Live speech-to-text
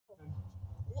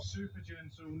Super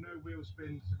gentle, no wheel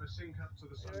spins. If I sink up to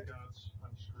the sun guards,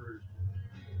 I'm screwed.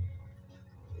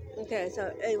 Okay,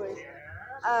 so anyways,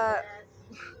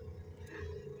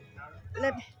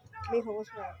 let me hold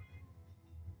on.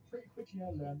 Pretty quickly I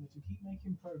learned that to keep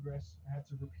making progress, I had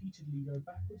to repeatedly go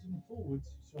backwards and forwards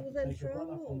so I could take a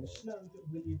run up on the snow that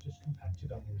Willie had just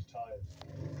compacted under his tyres.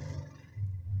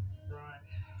 Right,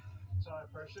 tyre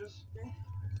pressures.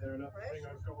 They're enough thing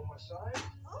I've got on my side.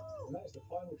 Oh. And that is the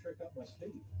final trick up my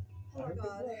sleeve. I hope it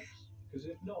works, because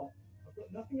if not, I've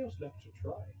got nothing else left to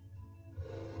try.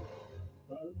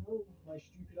 But overall, my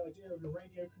stupid idea of a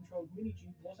radio-controlled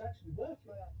mini-jeep was actually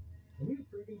working, and we were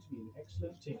proving to be an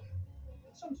excellent team.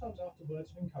 Sometimes after words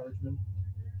of encouragement,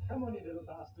 come on you little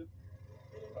bastard.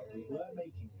 But we were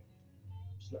making it.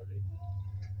 Slowly.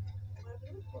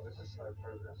 Well, this is slow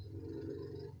progress.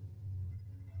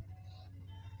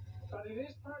 But it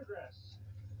is progress.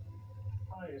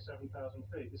 Higher 7,000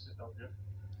 feet, this is not good.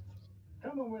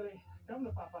 Come on Willie, come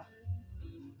to Papa.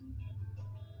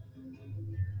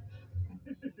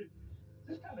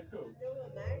 It's kind of cool.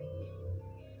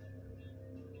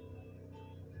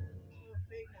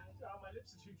 Oh, my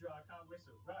lips are too dry, I can't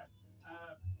whistle. Right,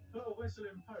 put a whistle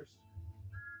in post.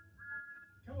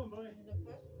 Come on, boy.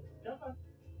 Come on.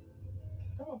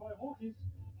 Come on, boy, walkies.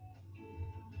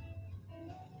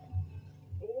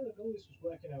 But all in all, this was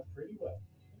working out pretty well.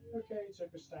 Okay, it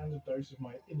took a standard dose of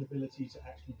my inability to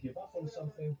actually give up on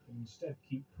something and instead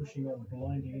keep pushing on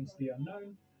blindly into the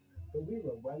unknown, but we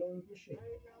were a well-oiled machine.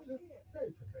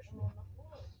 Very professional.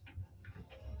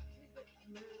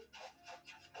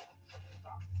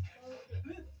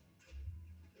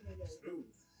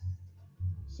 Smooth.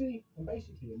 See, I'm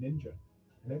basically a ninja,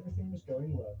 and everything was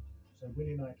going well. So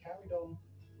Willie and I carried on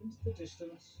into the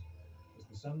distance as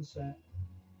the sun set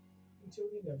until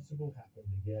the inevitable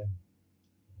happened again.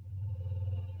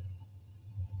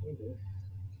 We did.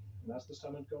 And as the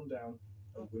sun had gone down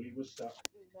and Willie was stuck,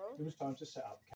 it was time to set up camp.